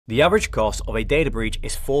The average cost of a data breach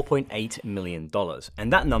is $4.8 million,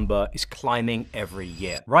 and that number is climbing every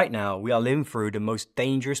year. Right now, we are living through the most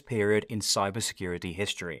dangerous period in cybersecurity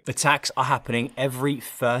history. Attacks are happening every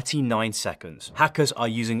 39 seconds. Hackers are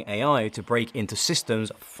using AI to break into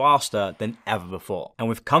systems faster than ever before. And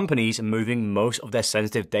with companies moving most of their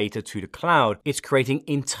sensitive data to the cloud, it's creating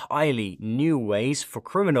entirely new ways for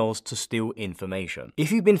criminals to steal information.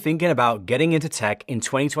 If you've been thinking about getting into tech in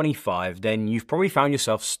 2025, then you've probably found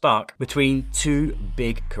yourself stuck between two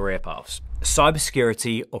big career paths: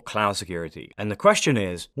 cybersecurity or cloud security. And the question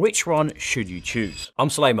is, which one should you choose? I'm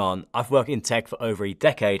Suleiman. I've worked in tech for over a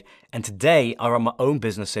decade, and today I run my own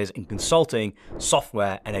businesses in consulting,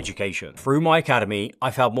 software, and education. Through my academy,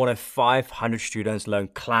 I've helped more than 500 students learn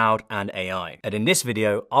cloud and AI. And in this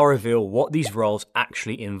video, I'll reveal what these roles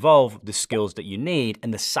actually involve, the skills that you need,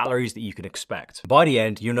 and the salaries that you can expect. By the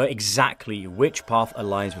end, you'll know exactly which path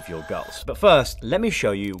aligns with your goals. But first, let me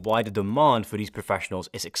show you why the demand for these professionals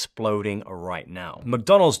is exploding right now.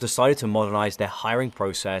 McDonald's decided to modernize their hiring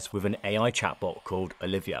process with an AI chatbot called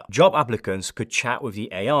Olivia. Job applicants could chat with the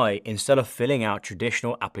AI instead of filling out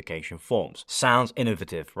traditional application forms. Sounds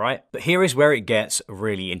innovative, right? But here is where it gets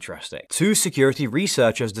really interesting. Two security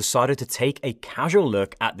researchers decided to take a casual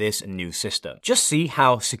look at this new system. Just see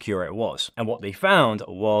how secure it was. And what they found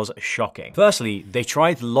was shocking. Firstly, they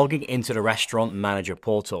tried logging into the restaurant manager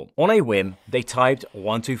portal. On a whim, they typed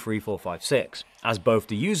 123456 as both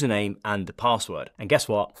the username and the password. And guess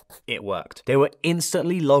what? It worked. They were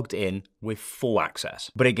instantly logged in with full access.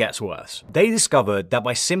 But it gets worse. They discovered that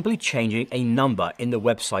by simply changing a number in the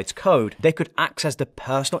website's code, they could access the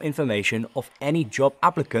personal information of any job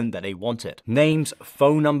applicant that they wanted. Names,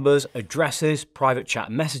 phone numbers, addresses, private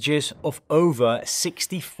chat messages of over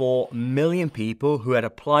 64 million people who had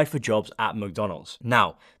applied for jobs at McDonald's.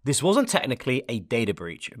 Now, this wasn't technically a data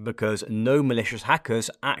breach because no malicious hackers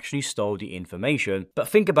actually stole the information. But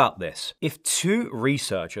think about this. If two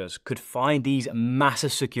researchers could find these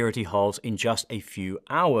massive security holes in just a few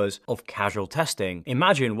hours of casual testing,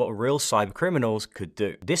 imagine what real cyber criminals could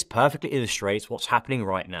do. This perfectly illustrates what's happening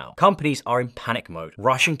right now. Companies are in panic mode,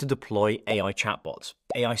 rushing to deploy AI chatbots,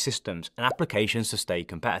 AI systems, and applications to stay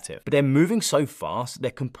competitive. But they're moving so fast,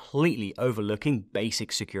 they're completely overlooking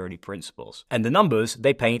basic security principles. And the numbers,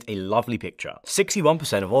 they paint a lovely picture.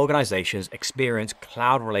 61% of organizations experienced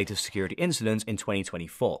cloud-related security incidents in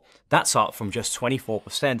 2024. That's up from just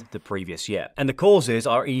 24% the previous year. And the causes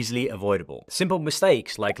are easily avoidable. Simple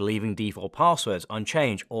mistakes like leaving default passwords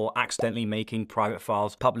unchanged or accidentally making private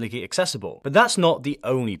files publicly accessible. But that's not the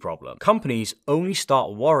only problem. Companies only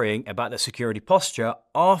start worrying about their security posture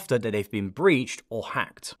after they've been breached or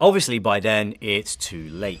hacked. Obviously, by then, it's too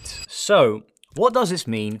late. So, what does this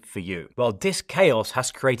mean for you? Well, this chaos has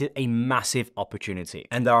created a massive opportunity,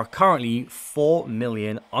 and there are currently 4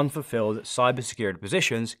 million unfulfilled cybersecurity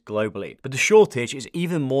positions globally. But the shortage is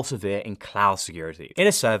even more severe in cloud security. In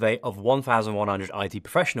a survey of 1,100 IT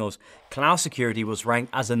professionals, cloud security was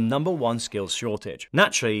ranked as the #1 skills shortage.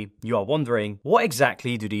 Naturally, you are wondering, what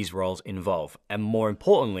exactly do these roles involve? And more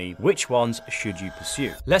importantly, which ones should you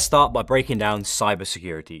pursue? Let's start by breaking down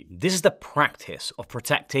cybersecurity. This is the practice of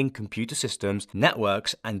protecting computer systems,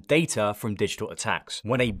 networks, and data from digital attacks.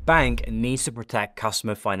 When a bank needs to protect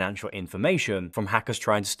customer financial information from hackers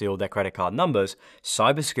trying to steal their credit card numbers,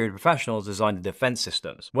 cybersecurity professionals design the defense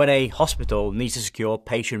systems. When a hospital needs to secure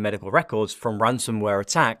patient medical records from ransomware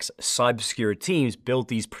attacks, cybersecurity teams build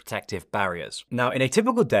these protective barriers. Now, in a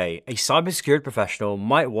typical day, a cybersecurity professional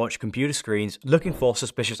might watch computer screens looking for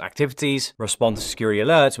suspicious activities, respond to security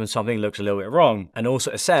alerts when something looks a little bit wrong, and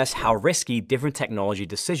also assess how risky different technology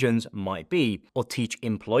decisions might be, or teach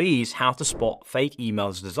employees how to spot fake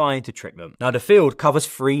emails designed to trick them. Now, the field covers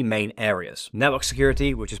 3 main areas: network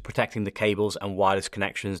security, which is protecting the cables and wireless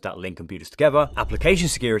connections that link computers together; application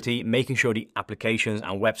security, making sure the applications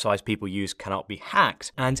and websites people use cannot be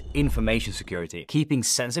hacked; and information security, keeping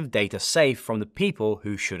sensitive data safe from the people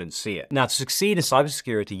who shouldn't see it. Now, to succeed in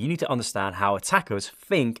cybersecurity, you need to understand how attackers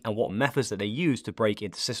think and what methods that they use to break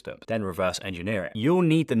into systems, then reverse engineer it. You'll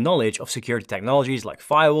need the knowledge of security technologies like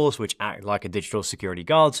firewalls, which act like a digital security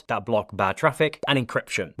guards that block bad traffic, and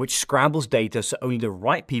encryption, which scrambles data so only the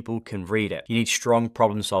right people can read it. You need strong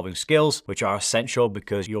problem-solving skills, which are essential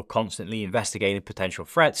because you're constantly investigating potential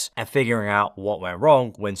threats and figuring out what went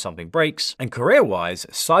wrong when something breaks. And career-wise,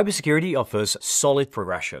 cybersecurity offers solid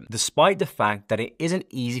progression, despite the fact that it isn't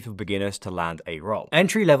easy for beginners to land a role.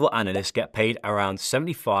 Entry-level analysts get paid around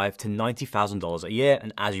 $75,000 to $90,000 a year,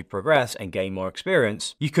 and as you progress and gain more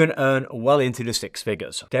experience, you can earn well into the 6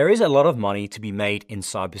 figures. There is a lot of money money to be made in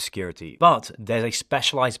cybersecurity, but there's a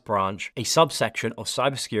specialized branch, a subsection of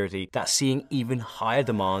cybersecurity that's seeing even higher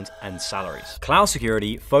demand and salaries. Cloud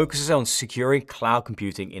security focuses on securing cloud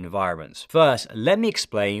computing environments. First, let me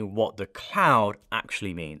explain what the cloud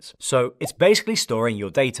actually means. So it's basically storing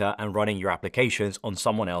your data and running your applications on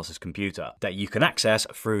someone else's computer that you can access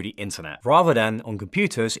through the internet, rather than on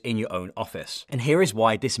computers in your own office. And here is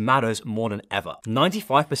why this matters more than ever.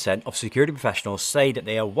 95% of security professionals say that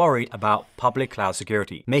they are worried about public cloud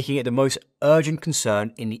security, making it the most urgent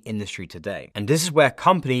concern in the industry today. And this is where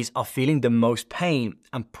companies are feeling the most pain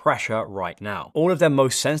and pressure right now. All of their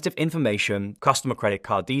most sensitive information, customer credit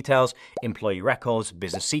card details, employee records,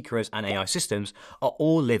 business secrets, and AI systems are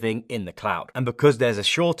all living in the cloud. And because there's a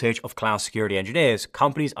shortage of cloud security engineers,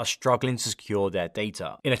 companies are struggling to secure their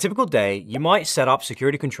data. In a typical day, you might set up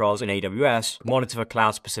security controls in AWS, monitor for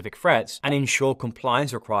cloud-specific threats, and ensure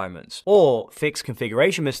compliance requirements, or fix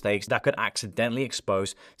configuration mistakes that could accidentally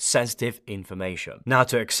expose sensitive information. Now,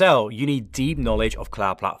 to excel, you need deep knowledge of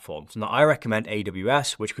cloud platforms. Now, I recommend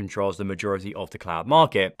AWS, which controls the majority of the cloud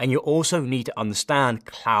market, and you also need to understand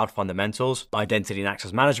cloud fundamentals, identity and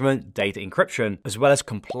access management, data encryption, as well as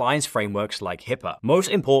compliance frameworks like HIPAA. Most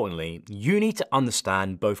importantly, you need to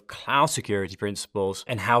understand both cloud security principles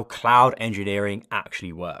and how cloud engineering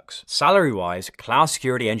actually works. Salary-wise, cloud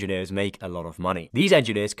security engineers make a lot of money. These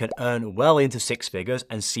engineers can earn well into six figures,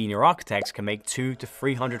 and senior architects can make $200,000 to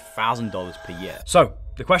 $300,000 per year. So,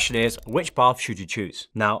 the question is, which path should you choose?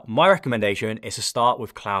 Now, my recommendation is to start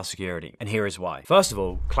with cloud security, and here is why. First of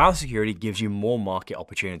all, cloud security gives you more market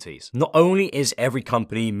opportunities. Not only is every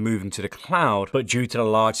company moving to the cloud, but due to the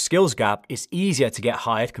large skills gap, it's easier to get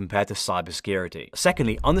hired compared to cybersecurity.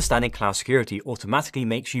 Secondly, understanding cloud security automatically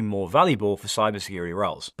makes you more valuable for cybersecurity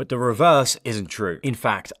roles. But the reverse isn't true. In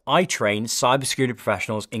fact, I train cybersecurity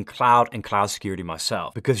professionals in cloud and cloud security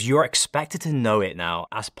myself, because you're expected to know it now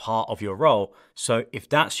as part of your role. So if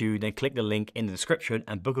that's you, then click the link in the description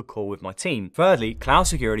and book a call with my team. Thirdly, cloud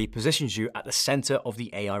security positions you at the center of the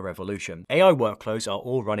AI revolution. AI workloads are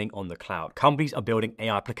all running on the cloud. Companies are building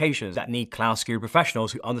AI applications that need cloud security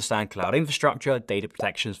professionals who understand cloud infrastructure, data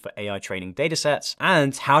protections for AI training datasets,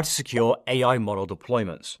 and how to secure AI model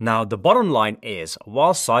deployments. Now, the bottom line is,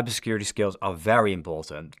 while cybersecurity skills are very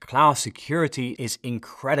important, cloud security is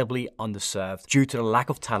incredibly underserved due to the lack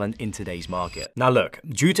of talent in today's market. Now look,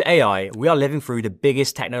 due to AI, we are living through the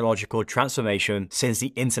biggest technological transformation since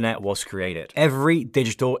the internet was created. Every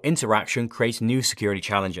digital interaction creates new security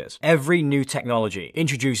challenges. Every new technology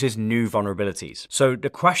introduces new vulnerabilities. So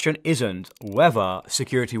the question isn't whether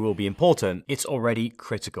security will be important, it's already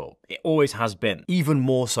critical. It always has been, even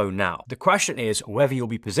more so now. The question is whether you'll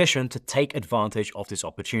be positioned to take advantage of this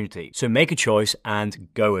opportunity. So make a choice and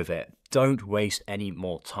go with it. Don't waste any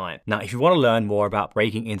more time. Now, if you want to learn more about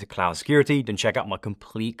breaking into cloud security, then check out my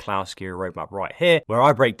complete cloud security roadmap right here, where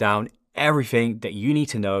I break down everything that you need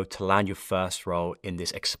to know to land your first role in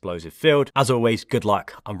this explosive field. As always, good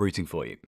luck. I'm rooting for you.